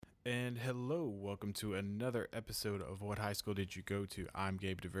And hello, welcome to another episode of What High School Did You Go To? I'm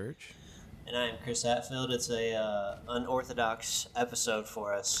Gabe DeVerge. And I'm Chris Hatfield. It's a unorthodox episode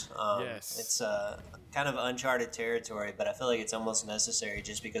for us. Yes. It's kind of uncharted territory, but I feel like it's almost necessary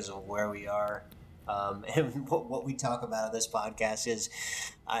just because of where we are. And what we talk about on this podcast is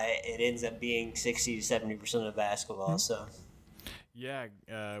it ends up being 60 to 70% of basketball. So, Yeah,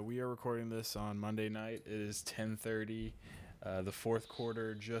 we are recording this on Monday night. It is 10:30. The fourth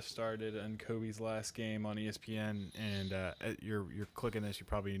quarter just started in Kobe's last game on ESPN, and you're clicking this. You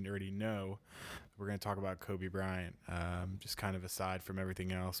probably already know we're going to talk about Kobe Bryant. Just kind of aside from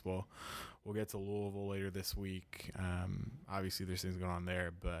everything else. We'll get to Louisville later this week. Obviously, there's things going on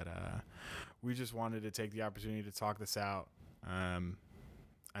there, but we just wanted to take the opportunity to talk this out.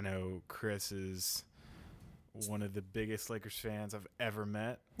 I know Chris is one of the biggest Lakers fans I've ever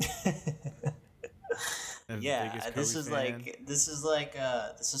met. Yeah, this is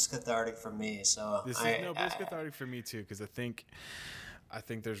cathartic for me. So but it's cathartic for me too, because I think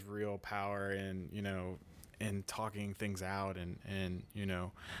there's real power in in talking things out, and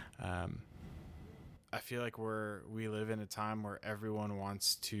I feel like we live in a time where everyone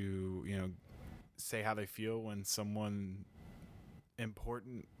wants to say how they feel when someone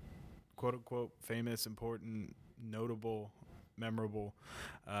important, quote unquote famous, important, notable, memorable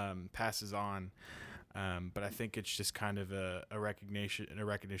passes on. But I think it's just kind of a recognition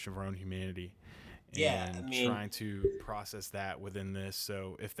of our own humanity, and trying to process that within this.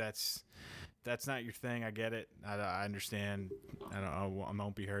 So if that's not your thing, I get it. I understand. I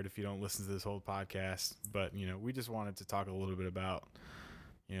won't be hurt if you don't listen to this whole podcast. But we just wanted to talk a little bit about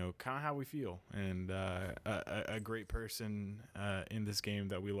kind of how we feel, and a great person in this game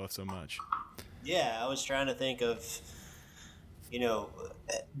that we love so much. Yeah, I was trying to think of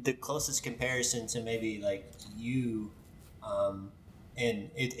the closest comparison to maybe like you, and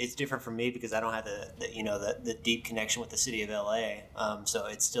it's different for me because I don't have the deep connection with the city of LA. So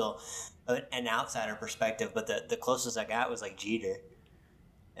it's still an outsider perspective, but the closest I got was like Jeter,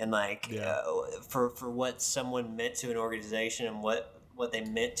 and for what someone meant to an organization and what they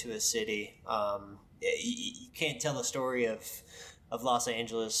meant to a city. You can't tell the story of Los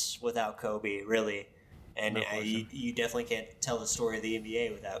Angeles without Kobe, really. And No you definitely can't tell the story of the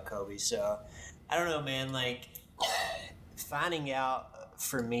NBA without Kobe. So, I don't know, man. Like, finding out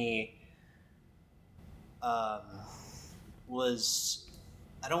for me was,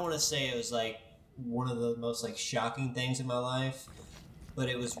 I don't want to say it was like one of the most like shocking things in my life, but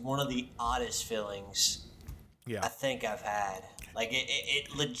it was one of the oddest feelings I think I've had. Like,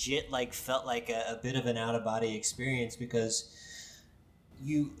 it legit like felt like a bit of an out of body experience because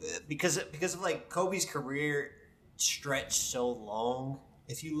of like Kobe's career stretched so long.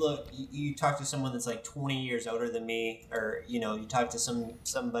 If you look, you talk to someone that's like 20 years older than me, or you talk to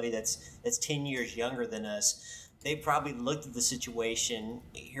somebody that's 10 years younger than us. They probably looked at the situation,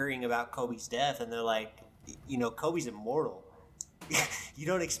 hearing about Kobe's death, and they're like, Kobe's immortal. You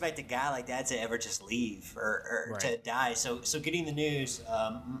don't expect a guy like that to ever just leave or Right. to die. So getting the news,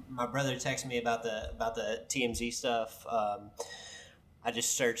 my brother texted me about the TMZ stuff. I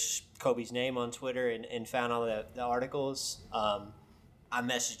just searched Kobe's name on Twitter and found all the articles. I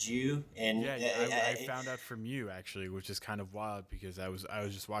messaged you, and I found out from you actually, which is kind of wild because I was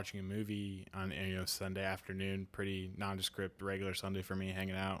just watching a movie on Sunday afternoon, pretty nondescript, regular Sunday for me,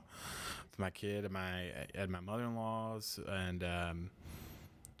 hanging out with my kid at my mother-in-law's, and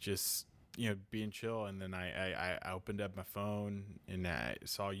just being chill. And then I opened up my phone and I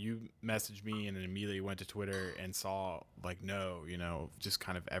saw you message me, and then immediately went to Twitter and saw just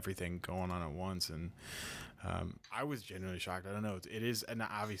kind of everything going on at once. And I was genuinely shocked. I don't know. It is, and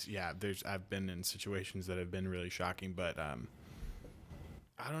obviously, I've been in situations that have been really shocking, but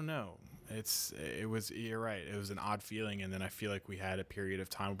I don't know. You're right. It was an odd feeling, and then I feel like we had a period of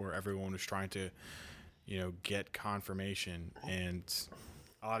time where everyone was trying to, get confirmation, and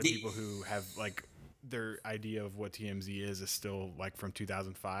a lot of people who have like their idea of what TMZ is still like from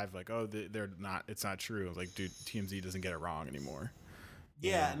 2005. Like, oh, they're not. It's not true. I was like, dude, TMZ doesn't get it wrong anymore.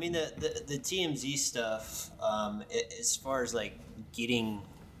 yeah, I mean the TMZ stuff. As far as like getting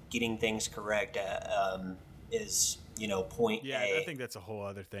things correct, is point A. I think that's a whole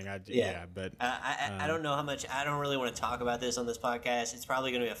other thing. But I don't know how much. I don't really want to talk about this on this podcast. It's probably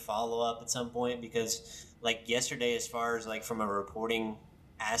going to be a follow up at some point because like yesterday, as far as like from a reporting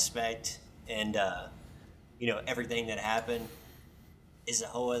aspect and everything that happened is a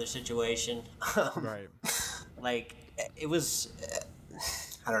whole other situation. Right. Like it was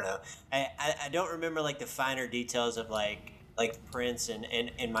I don't know. I don't remember like the finer details of like Prince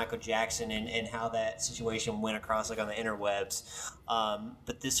and Michael Jackson and how that situation went across like on the interwebs.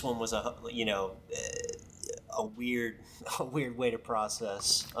 But this one was a weird way to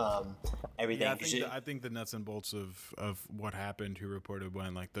process everything. Yeah, I think the nuts and bolts of what happened, who reported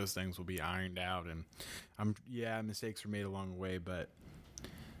when, like those things will be ironed out, and mistakes were made along the way, but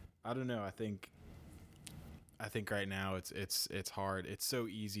I don't know. I think right now it's hard. It's so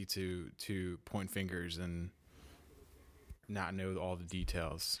easy to point fingers and not know all the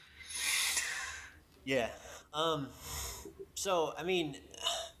details. Yeah. So I mean,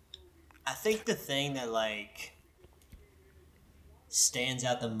 I think the thing that like stands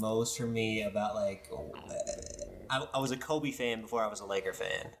out the most for me about like I was a Kobe fan before I was a Laker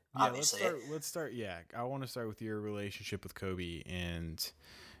fan. Yeah, obviously. let's start. Yeah, I want to start with your relationship with Kobe, and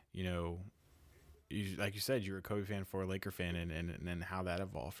like you said, you were a Kobe fan before a Laker fan, and then how that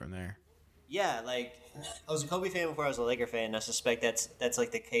evolved from there. Yeah, like I was a Kobe fan before I was a Laker fan. And I suspect that's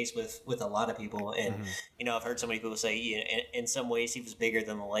like the case with a lot of people. And I've heard so many people say in some ways he was bigger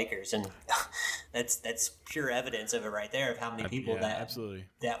than the Lakers, and that's pure evidence of it right there of how many people absolutely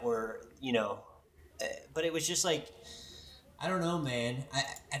that were But it was just like I don't know, man.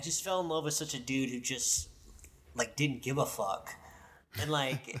 I just fell in love with such a dude who just like didn't give a fuck, and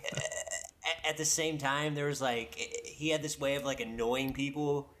like. At the same time, there was like he had this way of like annoying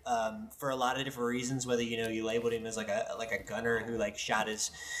people for a lot of different reasons. Whether you labeled him as like a gunner who like shot his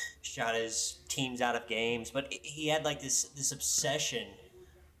teams out of games, but he had like this obsession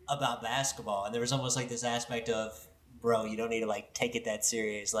about basketball, and there was almost like this aspect of, bro, you don't need to like take it that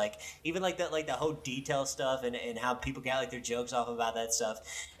serious. Like even like that, like the whole detail stuff and how people got like their jokes off about that stuff.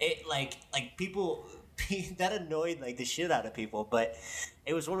 It like people. That annoyed like the shit out of people, but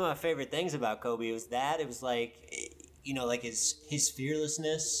it was one of my favorite things about Kobe. It was like like his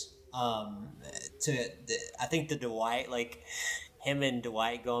fearlessness. I think the Dwight, like him and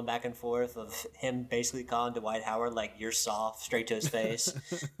Dwight going back and forth of him basically calling Dwight Howard like you're soft straight to his face.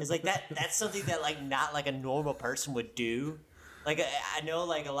 It's like that's something that like not like a normal person would do. Like I know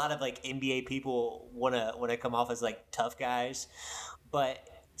like a lot of like NBA people wanna come off as like tough guys, but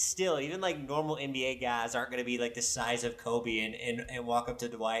still, even like normal NBA guys aren't going to be like the size of Kobe and walk up to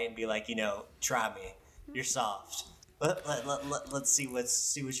Dwight and be like, try me, you're soft. Let's see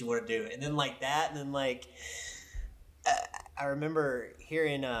what you want to do, and then like that, and then like I remember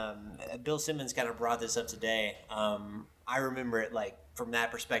hearing Bill Simmons kind of brought this up today. I remember it like from that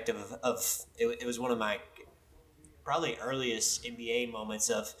perspective of it was one of my probably earliest NBA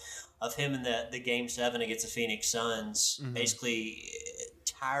moments of him in the Game 7 against the Phoenix Suns, basically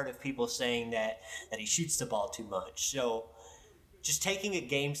tired of people saying that he shoots the ball too much. So just taking a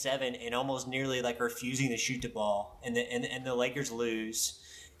Game 7 and almost nearly like refusing to shoot the ball, and the Lakers lose,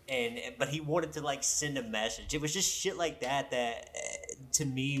 but he wanted to like send a message. It was just shit like that to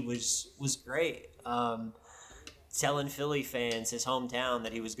me was great. Telling Philly fans, his hometown,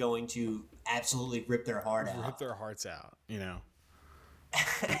 that he was going to absolutely rip their hearts out.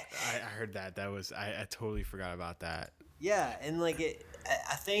 I heard that. That was I totally forgot about that. Yeah, and like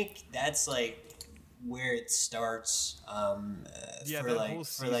I think that's like where it starts. Whole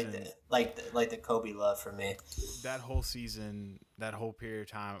season, for the Kobe love for me. That whole season, that whole period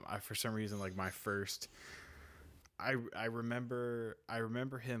of time, for some reason like my first. I remember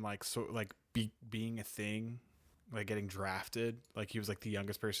him like being a thing, like getting drafted. Like he was like the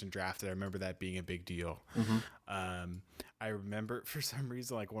youngest person drafted. I remember that being a big deal. I remember for some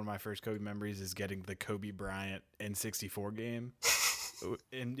reason like one of my first Kobe memories is getting the Kobe Bryant N64 game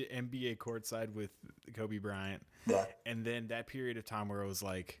in the NBA courtside with Kobe Bryant. Yeah. And then that period of time where it was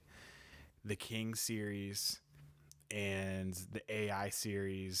like the King series and the AI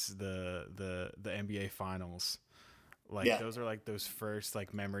series, the NBA finals. Like those are like those first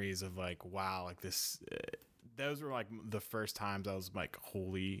like memories of like, wow, like this those were like the first times I was like,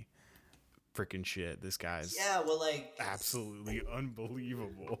 holy freaking shit, this guy's like absolutely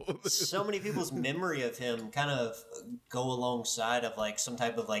unbelievable. So many people's memory of him kind of go alongside of like some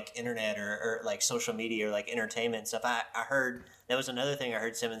type of like internet or like social media or like entertainment stuff. I heard that was another thing I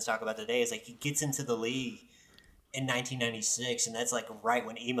heard Simmons talk about today is like he gets into the league in 1996, and that's like right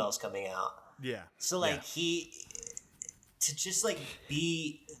when email's coming out. Yeah. So like he to just like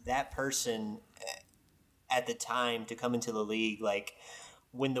be that person at the time to come into the league, like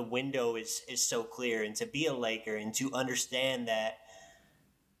when the window is so clear, and to be a Laker and to understand that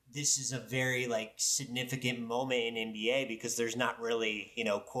this is a very like significant moment in NBA because there's not really,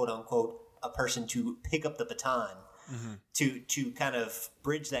 quote unquote, a person to pick up the baton to kind of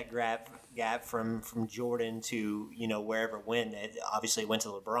bridge that gap from Jordan to, wherever it went. It obviously went to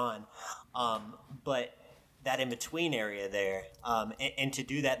LeBron. But that in between area there, and to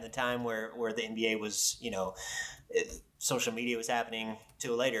do that in the time where the NBA was, social media was happening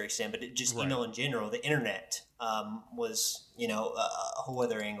to a later extent, but just Right. email in general, the internet was, a whole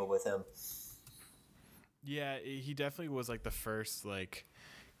other angle with him. Yeah, he definitely was like the first, like,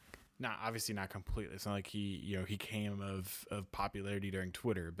 not obviously not completely. It's not like he came of popularity during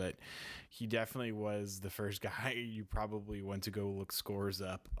Twitter, but he definitely was the first guy you probably went to go look scores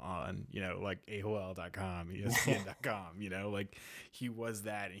up on, like AOL.com, ESPN.com, like he was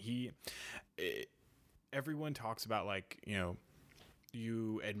that. And everyone talks about, like,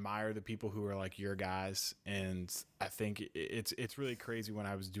 you admire the people who are like your guys, and I think it's really crazy when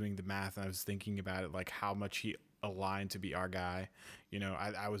I was doing the math and I was thinking about it, like how much he aligned to be our guy.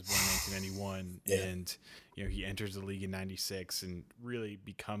 I was born in 1991, Yeah. and he enters the league in 96 and really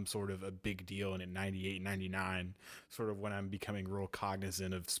becomes sort of a big deal. And in 98, 99, sort of when I'm becoming real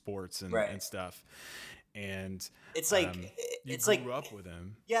cognizant of sports and, Right. and stuff. And It's like you it's grew like up with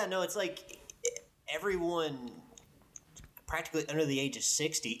him. yeah, no, it's like everyone practically under the age of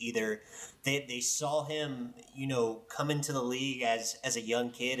 60, either they saw him, come into the league as a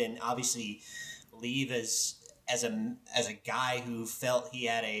young kid, and obviously leave as a guy who felt he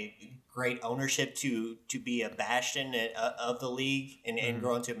had a great ownership to be a bastion of the league and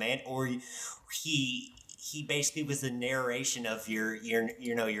grow into a man, or he basically was the narration of your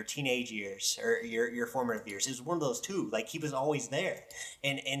teenage years or your formative years. It was one of those two. Like, he was always there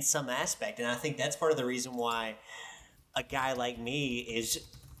in some aspect, and I think that's part of the reason why a guy like me is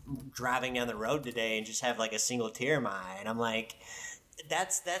driving down the road today and just have like a single tear in my eye, and I'm like,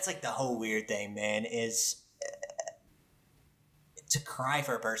 that's like the whole weird thing, man, is to cry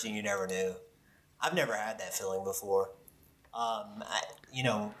for a person you never knew. I've never had that feeling before.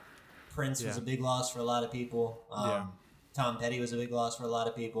 Prince was a big loss for a lot of people. Tom Petty was a big loss for a lot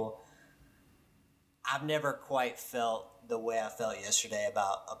of people. I've never quite felt the way I felt yesterday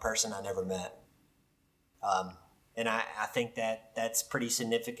about a person I never met. And I think that's pretty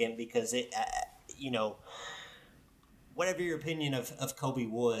significant, because it, whatever your opinion of Kobe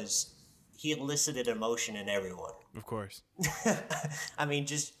was, he elicited emotion in everyone. Of course. I mean,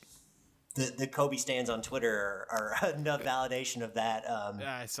 just the Kobe stands on Twitter are enough validation of that.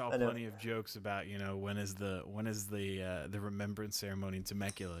 I saw plenty of jokes about, when is the remembrance ceremony in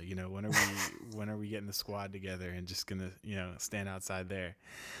Temecula? When are we getting the squad together and just gonna stand outside there?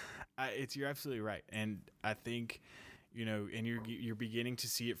 You're absolutely right, and I think and you're beginning to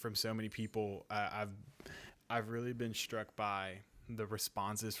see it from so many people. I've really been struck by the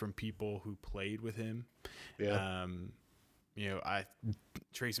responses from people who played with him. Yeah.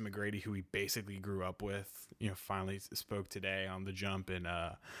 Tracy McGrady, who he basically grew up with, finally spoke today on The Jump, and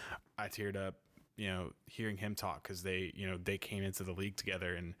I teared up, hearing him talk, because they came into the league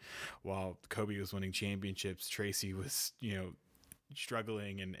together, and while Kobe was winning championships, Tracy was,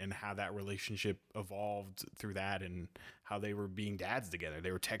 struggling, and how that relationship evolved through that, and how they were being dads together.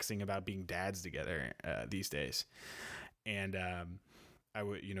 They were texting about being dads together these days. And I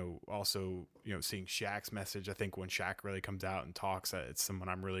would, also, seeing Shaq's message. I think when Shaq really comes out and talks, it's someone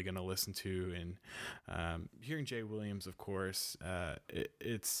I'm really going to listen to. And hearing Jay Williams, of course,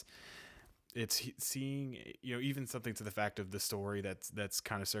 it's seeing, even something to the fact of the story that's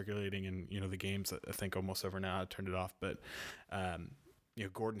kind of circulating, and the game's, I think, almost over now. I turned it off, but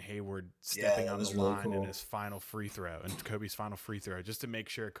Gordon Hayward stepping on the was really line cool. in his final free throw, and Kobe's final free throw, just to make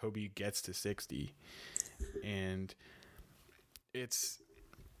sure Kobe gets to 60. And it's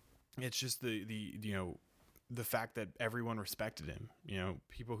just the fact that everyone respected him,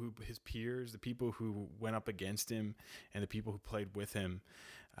 people who, his peers, the people who went up against him, and the people who played with him,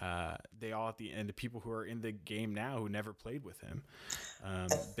 they all, at the end, the people who are in the game now who never played with him,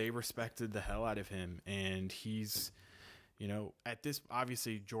 they respected the hell out of him. And he's, at this,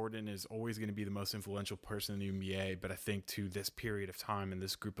 obviously Jordan is always going to be the most influential person in the NBA, but I think to this period of time and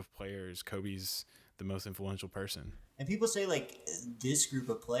this group of players, Kobe's the most influential person. And people say, like, this group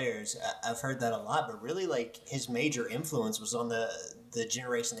of players, I've heard that a lot, but really, like, his major influence was on the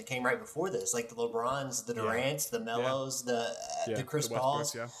generation that came right before this, like the LeBrons, the Durants, the Melos, the Chris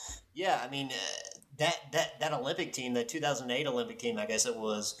Pauls. Yeah, I mean, that Olympic team, the 2008 Olympic team, I guess it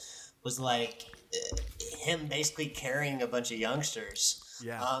was like him basically carrying a bunch of youngsters.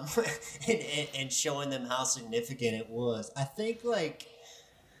 Yeah. And showing them how significant it was. I think, like,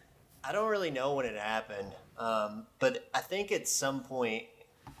 I don't really know when it happened, but I think at some point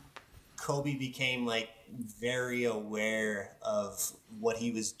Kobe became, like, very aware of what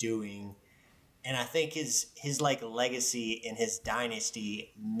he was doing, and I think his like legacy and his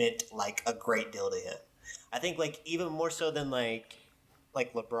dynasty meant, like, a great deal to him. I think, like, even more so than, like,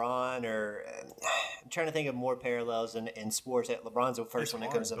 like LeBron, or I'm trying to think of more parallels in sports. LeBron's the first one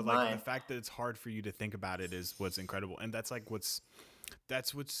that comes to but mind. like the fact that it's hard for you to think about it is what's incredible, and that's what's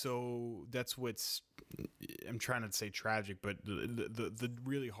I'm trying to say tragic, but the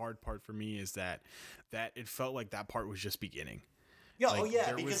really hard part for me is that it felt like that part was just beginning. Yeah,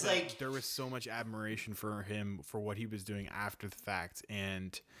 Like, because there was so much admiration for him for what he was doing after the fact,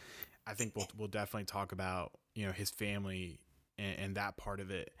 and I think we'll definitely talk about his family and that part of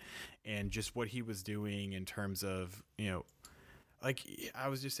it, and just what he was doing in terms of like I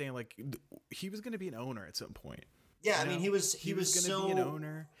was just saying, like he was going to be an owner at some point. Yeah, I mean, he was going to be an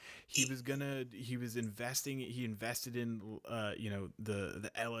owner. He invested in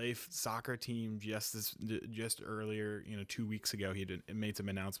the LA soccer team just earlier, 2 weeks ago. He made some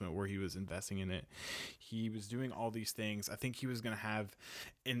announcement where he was investing in it. He was doing all these things. I think he was going to have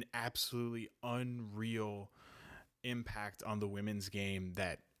an absolutely unreal impact on the women's game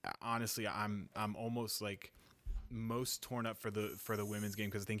that honestly I'm almost like most torn up for the women's game,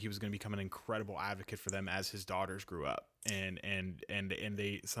 because I think he was going to become an incredible advocate for them as his daughters grew up, and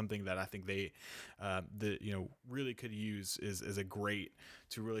they something that I think they really could use is a great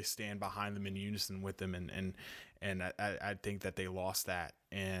to really stand behind them in unison with them, and I think that they lost that.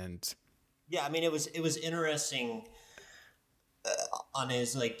 And yeah, I mean, it was interesting on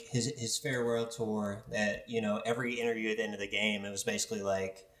his farewell tour that every interview at the end of the game, it was basically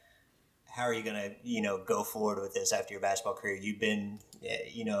like, how are you going to, go forward with this after your basketball career? You've been,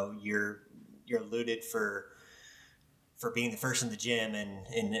 you're alluded for being the first in the gym and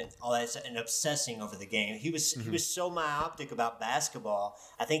all that, and obsessing over the game. He was so myopic about basketball.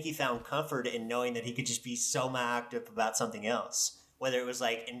 I think he found comfort in knowing that he could just be so myopic about something else, whether it was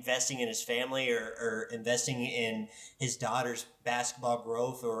like investing in his family or investing in his daughter's basketball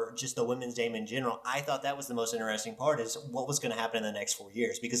growth or just the women's game in general. I thought that was the most interesting part, is what was going to happen in the next 4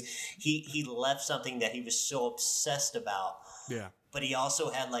 years, because he left something that he was so obsessed about. Yeah. But he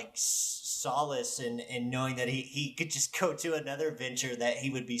also had like solace in knowing that he could just go to another venture that he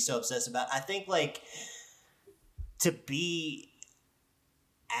would be so obsessed about. I think like to be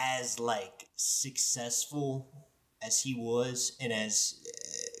as like successful as he was and as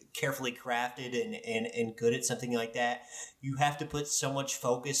carefully crafted and good at something like that, you have to put so much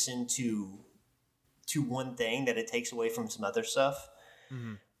focus into one thing that it takes away from some other stuff.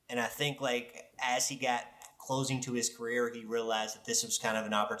 Mm-hmm. And I think like as he got closing to his career, he realized that this was kind of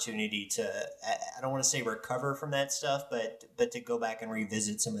an opportunity to, I don't want to say recover from that stuff, but to go back and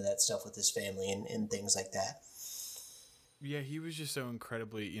revisit some of that stuff with his family and things like that. Yeah, he was just so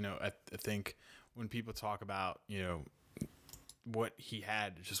incredibly, I think when people talk about, what he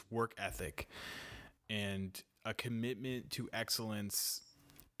had, just work ethic and a commitment to excellence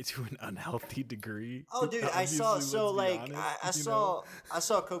to an unhealthy degree. Oh, dude, I saw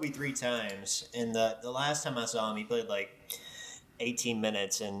Kobe 3 times, and the last time I saw him, he played like 18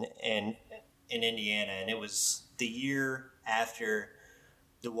 minutes in Indiana, and it was the year after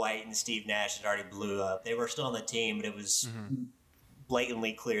Dwight and Steve Nash had already blew up. They were still on the team, but it was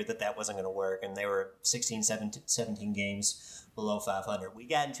blatantly clear that wasn't going to work, and they were 17 games below 500. We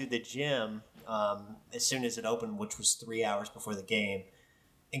got into the gym as soon as it opened, which was 3 hours before the game,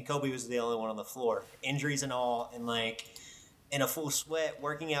 and Kobe was the only one on the floor, injuries and all, and like in a full sweat,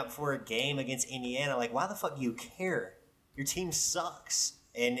 working out before a game against Indiana. Like, why the fuck do you care? Your team sucks,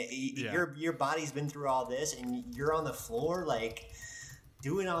 and your body's been through all this, and you're on the floor like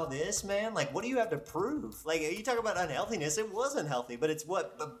doing all this, man. Like, what do you have to prove? Like, you talk about unhealthiness, it was unhealthy, but it's why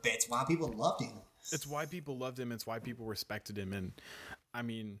people loved him. It's why people loved him. It's why people respected him. And I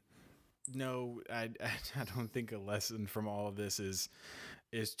mean, no, I don't think a lesson from all of this is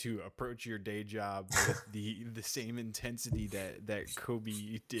to approach your day job with the same intensity that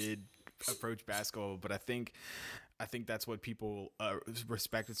Kobe did approach basketball. But I think that's what people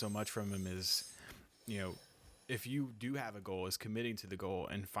respected so much from him is, if you do have a goal, is committing to the goal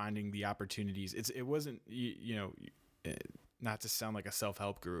and finding the opportunities. It wasn't, not to sound like a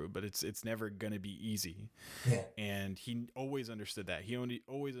self-help guru, but it's never going to be easy. Yeah. And he always understood that. He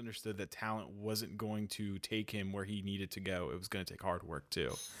always understood that talent wasn't going to take him where he needed to go. It was going to take hard work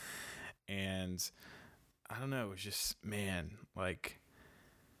too. And I don't know, it's just, man, like,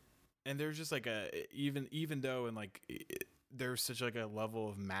 and there's just like even though, and like, there's such like a level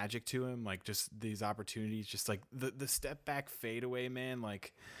of magic to him, like just these opportunities, just like the step back fadeaway, man,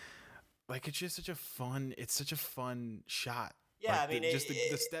 like it's just such a fun shot. Yeah, like I mean,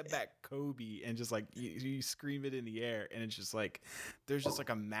 the step back Kobe, and just like you scream it in the air, and it's just like there's just like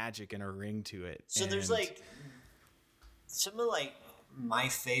a magic and a ring to it. So there's like some of like my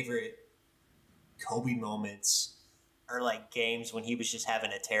favorite Kobe moments or like games when he was just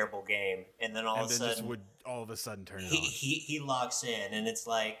having a terrible game, and then all of a sudden just would all of a sudden turn it on. He locks in, and it's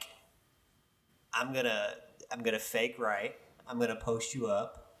like, I'm gonna fake right. I'm gonna post you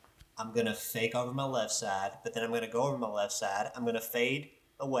up. I'm gonna fake over my left side, but then I'm gonna go over my left side. I'm gonna fade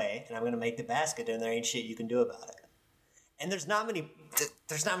away, and I'm gonna make the basket, and there ain't shit you can do about it. And there's not many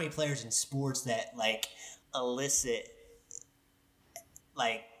players in sports that like elicit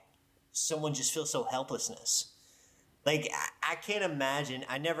like someone just feels so helplessness. Like I can't imagine.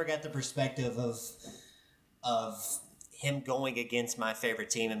 I never got the perspective of him going against my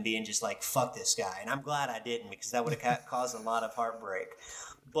favorite team and being just like, fuck this guy. And I'm glad I didn't, because that would have caused a lot of heartbreak.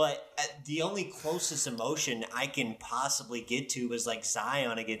 But the only closest emotion I can possibly get to was like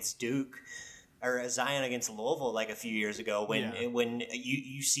Zion against Duke, or Zion against Louisville like a few years ago, when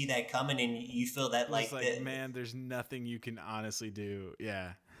you see that coming and you feel that man, there's nothing you can honestly do.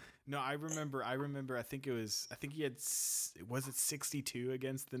 Yeah. No, I remember. I think he had, was it 62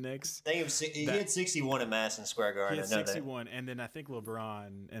 against the Knicks? I think he had 61 at Madison Square Garden. He had 61, and then I think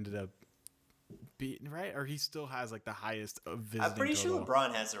LeBron ended up beating, right? Or he still has like the highest visiting I'm pretty total. sure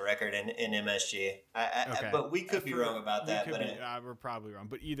LeBron has the record in MSG. Okay. But we could be wrong about that. We're probably wrong.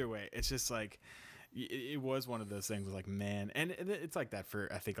 But either way, it's just like, it was one of those things like, man, and it's like that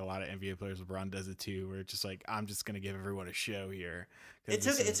for I think a lot of NBA players. LeBron does it too, where it's just like, I'm just gonna give everyone a show here. It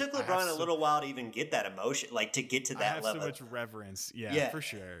took LeBron a little while to even get that emotion, like to get to that level. So much reverence, yeah, for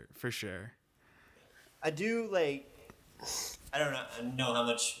sure. I do like. I don't know how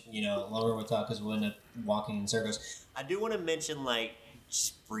much longer we'll talk, because we'll end up walking in circles. I do want to mention like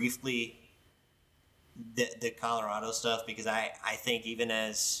just briefly the Colorado stuff, because I think even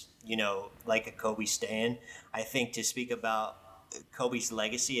as like a Kobe stan, I think to speak about Kobe's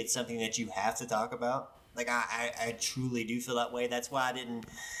legacy, it's something that you have to talk about. Like I truly do feel that way. That's why I didn't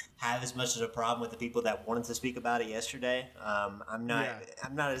have as much of a problem with the people that wanted to speak about it yesterday. I'm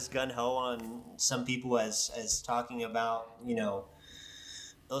not as gun ho on some people as talking about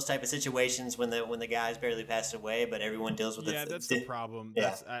those type of situations when the guy's barely passed away, but everyone deals with it. Yeah, that's the problem.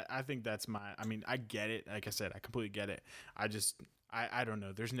 I think that's I mean, I get it. Like I said, I completely get it. I don't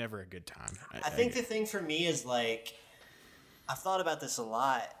know. There's never a good time. I think the thing for me is like, I've thought about this a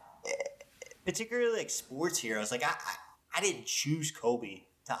lot, particularly like sports heroes. Like I didn't choose Kobe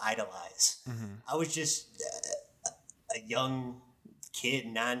to idolize. Mm-hmm. I was just a young kid,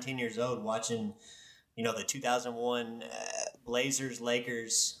 19 years old, watching, the 2001 Blazers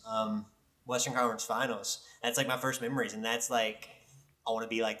Lakers Western Conference Finals. That's like my first memories, and that's like, I want to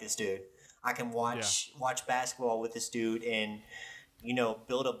be like this dude. I can watch basketball with this dude, and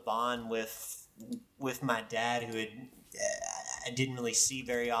build a bond with my dad, who I didn't really see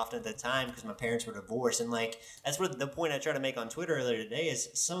very often at the time because my parents were divorced. And like, that's what the point I tried to make on Twitter earlier today is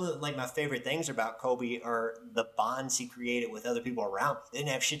some of like my favorite things about Kobe are the bonds he created with other people around him. They didn't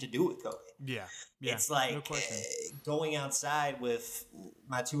have shit to do with Kobe. Yeah. It's like no going outside with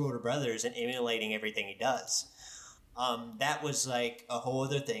my two older brothers and emulating everything he does. That was like a whole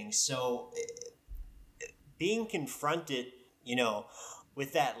other thing. So being confronted,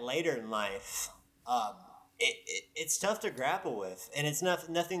 with that later in life, it's tough to grapple with, and it's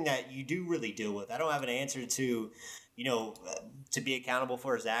nothing that you do really deal with. I don't have an answer to, to be accountable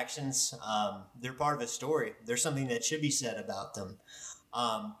for his actions. They're part of his story. There's something that should be said about them.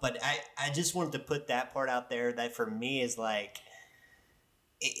 But I just wanted to put that part out there that for me is like,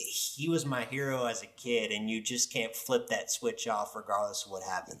 he was my hero as a kid, and you just can't flip that switch off regardless of what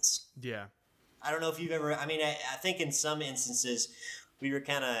happens. Yeah. I don't know if you've ever, I think in some instances we were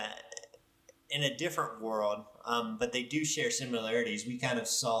kind of in a different world, but they do share similarities. We kind of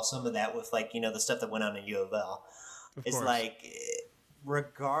saw some of that with like, the stuff that went on in U of L. It's like,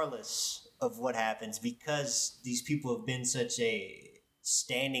 regardless of what happens, because these people have been such a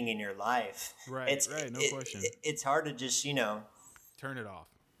standing in your life. Right, no question. It's hard to just, turn it off.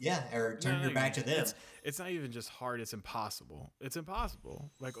 Yeah, or turn your back to them. It's not even just hard; it's impossible. It's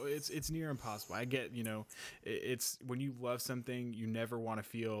impossible. Like it's near impossible. I get, it's when you love something, you never want to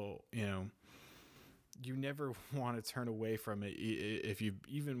feel, you never want to turn away from it. If you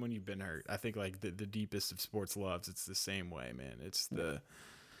even when you've been hurt, I think like the deepest of sports loves, it's the same way, man. It's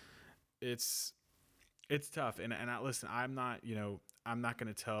tough. And listen, I'm not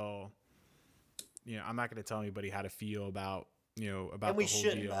going to tell, I'm not going to tell anybody how to feel about. About and we the whole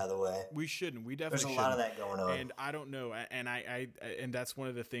shouldn't, deal. by the way. We shouldn't. We definitely There's a lot of that going on. And I don't know. And and that's one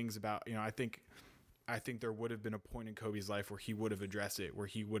of the things about, I think there would have been a point in Kobe's life where he would have addressed it, where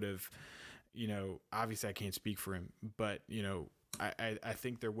he would have, obviously I can't speak for him, but, I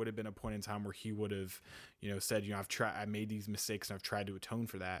think there would have been a point in time where he would have, said, I made these mistakes and I've tried to atone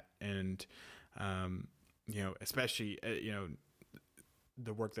for that. And, especially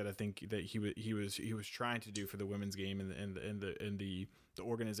the work that I think that he was trying to do for the women's game and the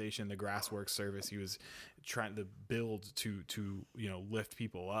organization, the grasswork service. He was trying to build to lift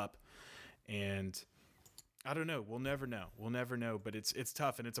people up. And I don't know. We'll never know. But it's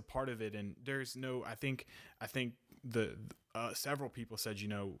tough, and it's a part of it. And there's no. I think the several people said,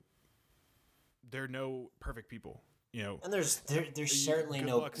 there are no perfect people. And there's certainly good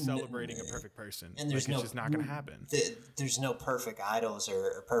no luck celebrating a perfect person. And there's it's just not going to happen. There's no perfect idols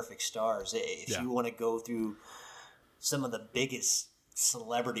or perfect stars. If you want to go through some of the biggest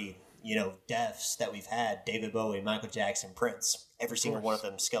celebrity, deaths that we've had, David Bowie, Michael Jackson, Prince, every single one of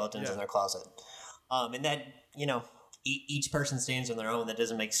them skeletons in their closet. And that, each person stands on their own. That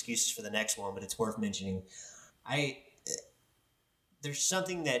doesn't make excuses for the next one, but it's worth mentioning. There's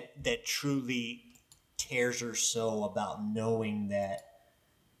something that truly tears her soul about knowing that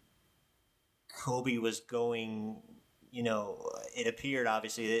Kobe was going, it appeared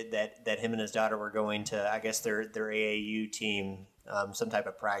obviously that him and his daughter were going to, I guess, their AAU team, some type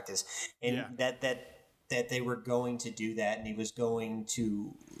of practice, and that they were going to do that, and he was going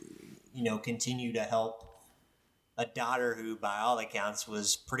to, continue to help a daughter who, by all accounts,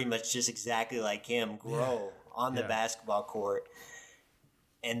 was pretty much just exactly like him grow on the basketball court,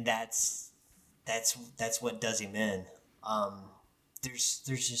 and that's what does him in. There's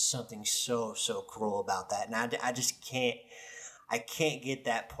just something so cruel about that, and I just can't get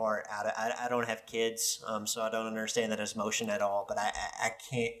that part out of. I don't have kids, so I don't understand that emotion at all. But I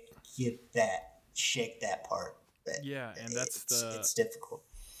can't shake that part. And it's difficult.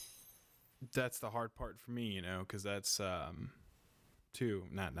 That's the hard part for me, because that's too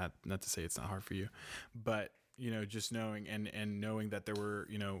not to say it's not hard for you, but just knowing and knowing that there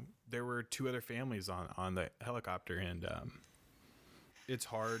were two other families on the helicopter, and it's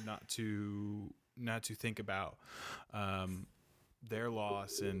hard not to think about their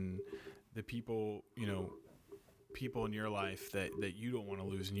loss and the people in your life that you don't want to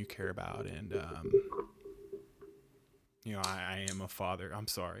lose and you care about. And I am a father, I'm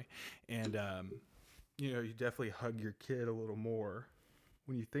sorry, and you definitely hug your kid a little more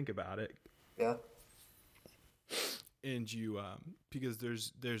when you think about it. And you because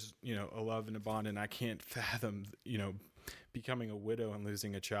there's a love and a bond, and I can't fathom becoming a widow and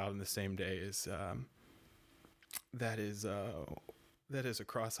losing a child in the same day. Is that is a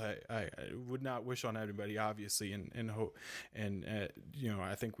cross I would not wish on anybody, obviously, and hope, and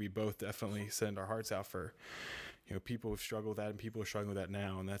I think we both definitely send our hearts out for people who've struggled with that, and people are struggling with that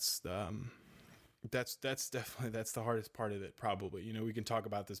now, and that's definitely the hardest part of it. Probably, we can talk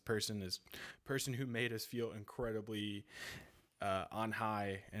about this person who made us feel incredibly on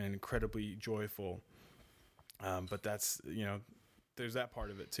high and incredibly joyful, but that's there's that part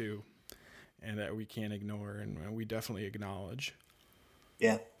of it too, and that we can't ignore, and we definitely acknowledge.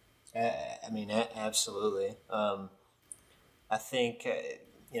 Absolutely. I think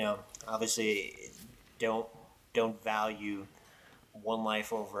obviously don't value one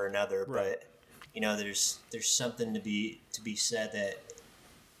life over another, right. But there's something to be said that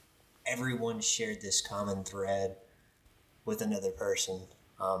everyone shared this common thread with another person,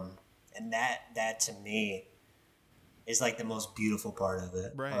 and that to me is like the most beautiful part of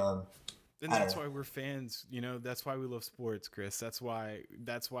it, right? And that's why we're fans. That's why we love sports, Chris. That's why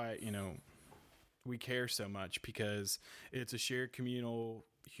we care so much, because it's a shared communal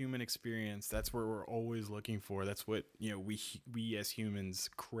human experience. That's where we're always looking for. That's what we as humans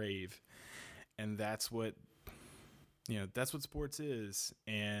crave. And that's what sports is.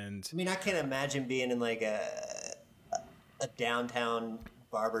 And I can't imagine being in like a downtown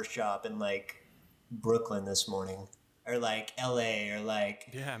barber shop in like Brooklyn this morning, or like LA, or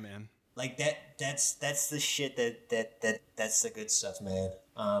like man, like that's the shit that's the good stuff, man.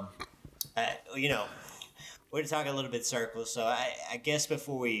 We're talking a little bit circles, so I guess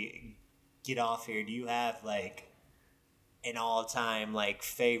before we get off here, do you have like an all-time like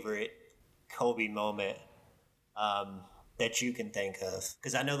favorite Kobe moment that you can think of?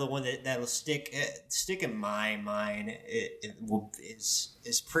 Because I know the one that'll stick in my mind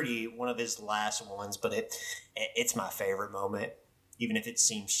is pretty one of his last ones, but it's my favorite moment, even if it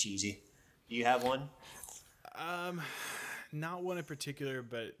seems cheesy. Do you have one? Not one in particular,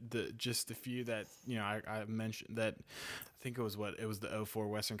 but just the few that I mentioned. That I think it was the 2004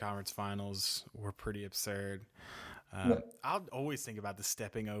 Western Conference Finals were pretty absurd. I'll always think about the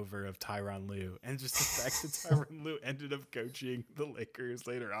stepping over of Tyronn Lue, and just the fact that Tyronn Lue ended up coaching the Lakers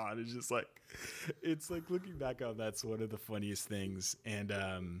later on is just like, it's like looking back on that's one of the funniest things. And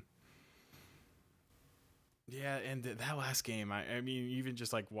Yeah, and that last game, I mean, even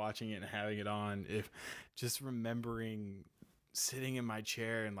just like watching it and having it on, if just remembering sitting in my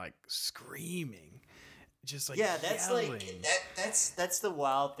chair and like screaming, just like Yeah, that's yelling. like that's the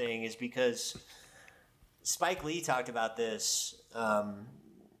wild thing is because Spike Lee talked about this. The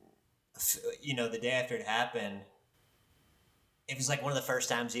day after it happened, it was like one of the first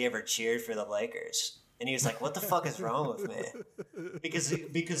times he ever cheered for the Lakers. And he was like, "What the fuck is wrong with me?" Because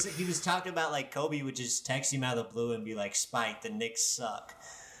he was talking about like Kobe would just text him out of the blue and be like, "Spike, the Knicks suck,"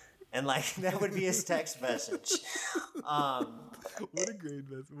 and like that would be his text message. What a great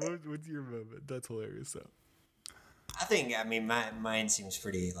message! What's your moment? That's hilarious. So I mean, mine seems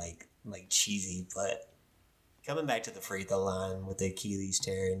pretty like cheesy, but coming back to the free throw line with the Achilles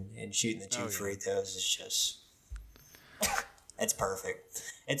tear and shooting the two free throws is just. It's perfect.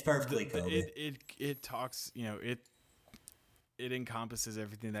 It's perfectly Kobe. It talks, it encompasses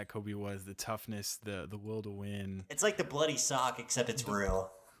everything that Kobe was: the toughness, the will to win. It's like the bloody sock, except it's real.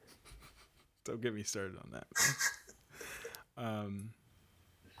 Don't get me started on that.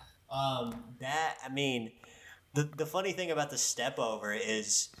 The funny thing about the step over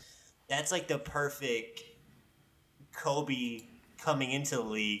is that's like the perfect Kobe coming into the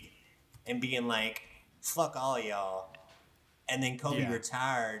league and being like, "Fuck all y'all." And then Kobe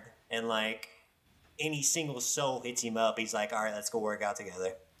retired, and like any single soul hits him up, he's like, "All right, let's go work out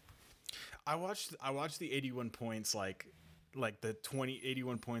together." I watched the 81 points like the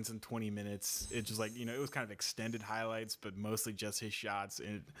 81 points in 20 minutes. It just like, it was kind of extended highlights, but mostly just his shots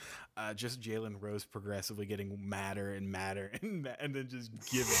and just Jalen Rose progressively getting madder and madder and then just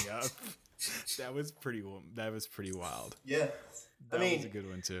giving up. That was pretty wild. Yeah, that was a good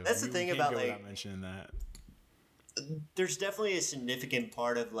one too. That's the thing about like without mentioning that. There's definitely a significant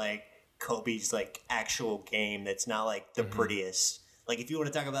part of like Kobe's like actual game that's not like the prettiest. Like if you want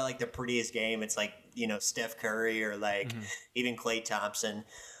to talk about like the prettiest game, it's like, Steph Curry or like even Klay Thompson.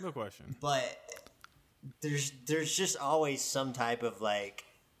 No question. But there's just always some type of like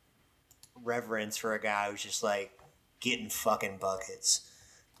reverence for a guy who's just like getting fucking buckets.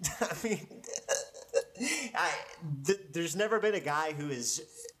 I mean, there's never been a guy who has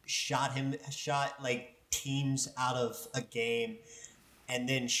shot like teams out of a game and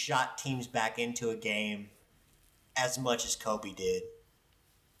then shot teams back into a game as much as Kobe did.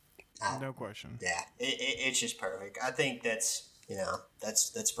 No question. Yeah, it's just perfect. I think that's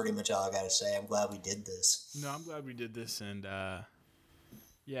pretty much all I got to say. I'm glad we did this. No, I'm glad we did this, and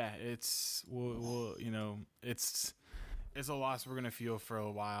it's it's a loss we're gonna feel for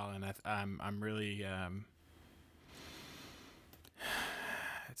a while, and I'm really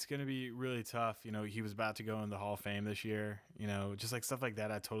it's going to be really tough. He was about to go in the Hall of Fame this year, just like stuff like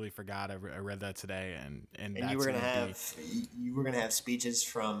that. I totally forgot. I read that today. And you were going to have speeches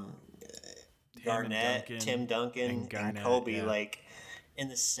from Garnett, Tim Duncan, and Kobe, like in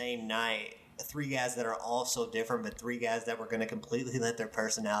the same night. 3 guys that are all so different, but 3 guys that were going to completely let their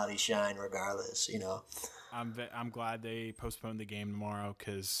personality shine regardless, I'm glad they postponed the game tomorrow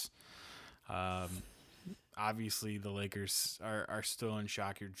because, obviously, the Lakers are still in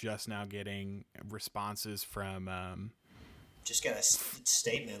shock. You're just now getting responses from. Just got a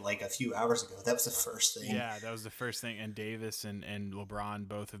statement like a few hours ago. That was the first thing. Yeah, that was the first thing. And Davis and LeBron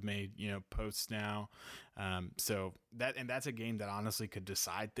both have made posts now. So that's a game that honestly could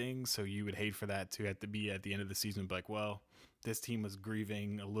decide things. So you would hate for that to have to be at the end of the season, be like, well, this team was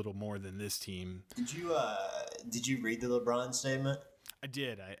grieving a little more than this team. Did you read the LeBron statement? I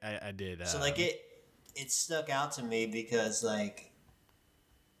did. I did. So like it stuck out to me because like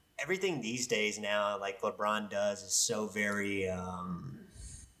everything these days now, like LeBron does is so very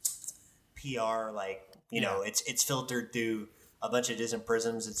PR, like, it's filtered through a bunch of different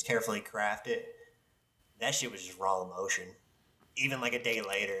prisms. It's carefully crafted. That shit was just raw emotion. Even like a day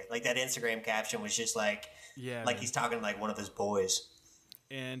later, like that Instagram caption was just like, he's talking to like one of his boys.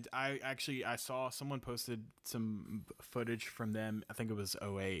 And I saw someone posted some footage from them. I think it was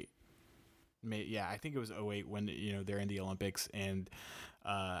 2008. I think it was 2008 when they're in the Olympics, and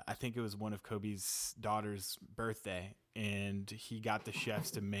I think it was one of Kobe's daughter's birthday, and he got the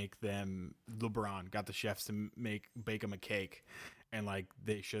chefs to make them. LeBron got the chefs to bake him a cake, and like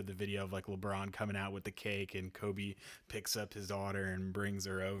they showed the video of like LeBron coming out with the cake, and Kobe picks up his daughter and brings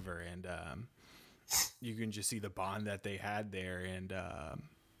her over, and you can just see the bond that they had there, and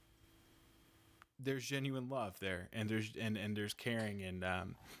there's genuine love there, and there's caring, and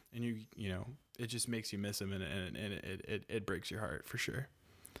it just makes you miss him, and it breaks your heart for sure.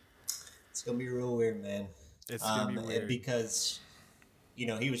 It's gonna be real weird, man. It's gonna be weird because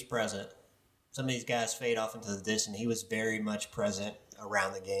he was present. Some of these guys fade off into the distance. He was very much present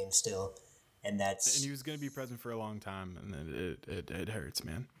around the game still, And he was going to be present for a long time, and it hurts,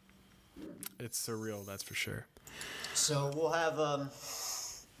 man. It's surreal, that's for sure. So we'll have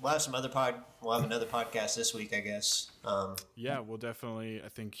some other we'll have another podcast this week, I guess. Yeah, we'll definitely. I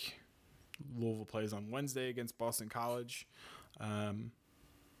think Louisville plays on Wednesday against Boston College.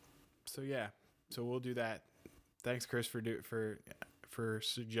 So we'll do that. Thanks, Chris, for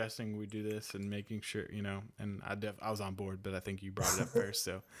suggesting we do this and making sure, and I was on board, but I think you brought it up first.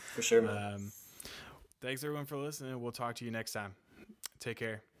 So for sure, man. Thanks everyone for listening. We'll talk to you next time. Take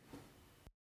care.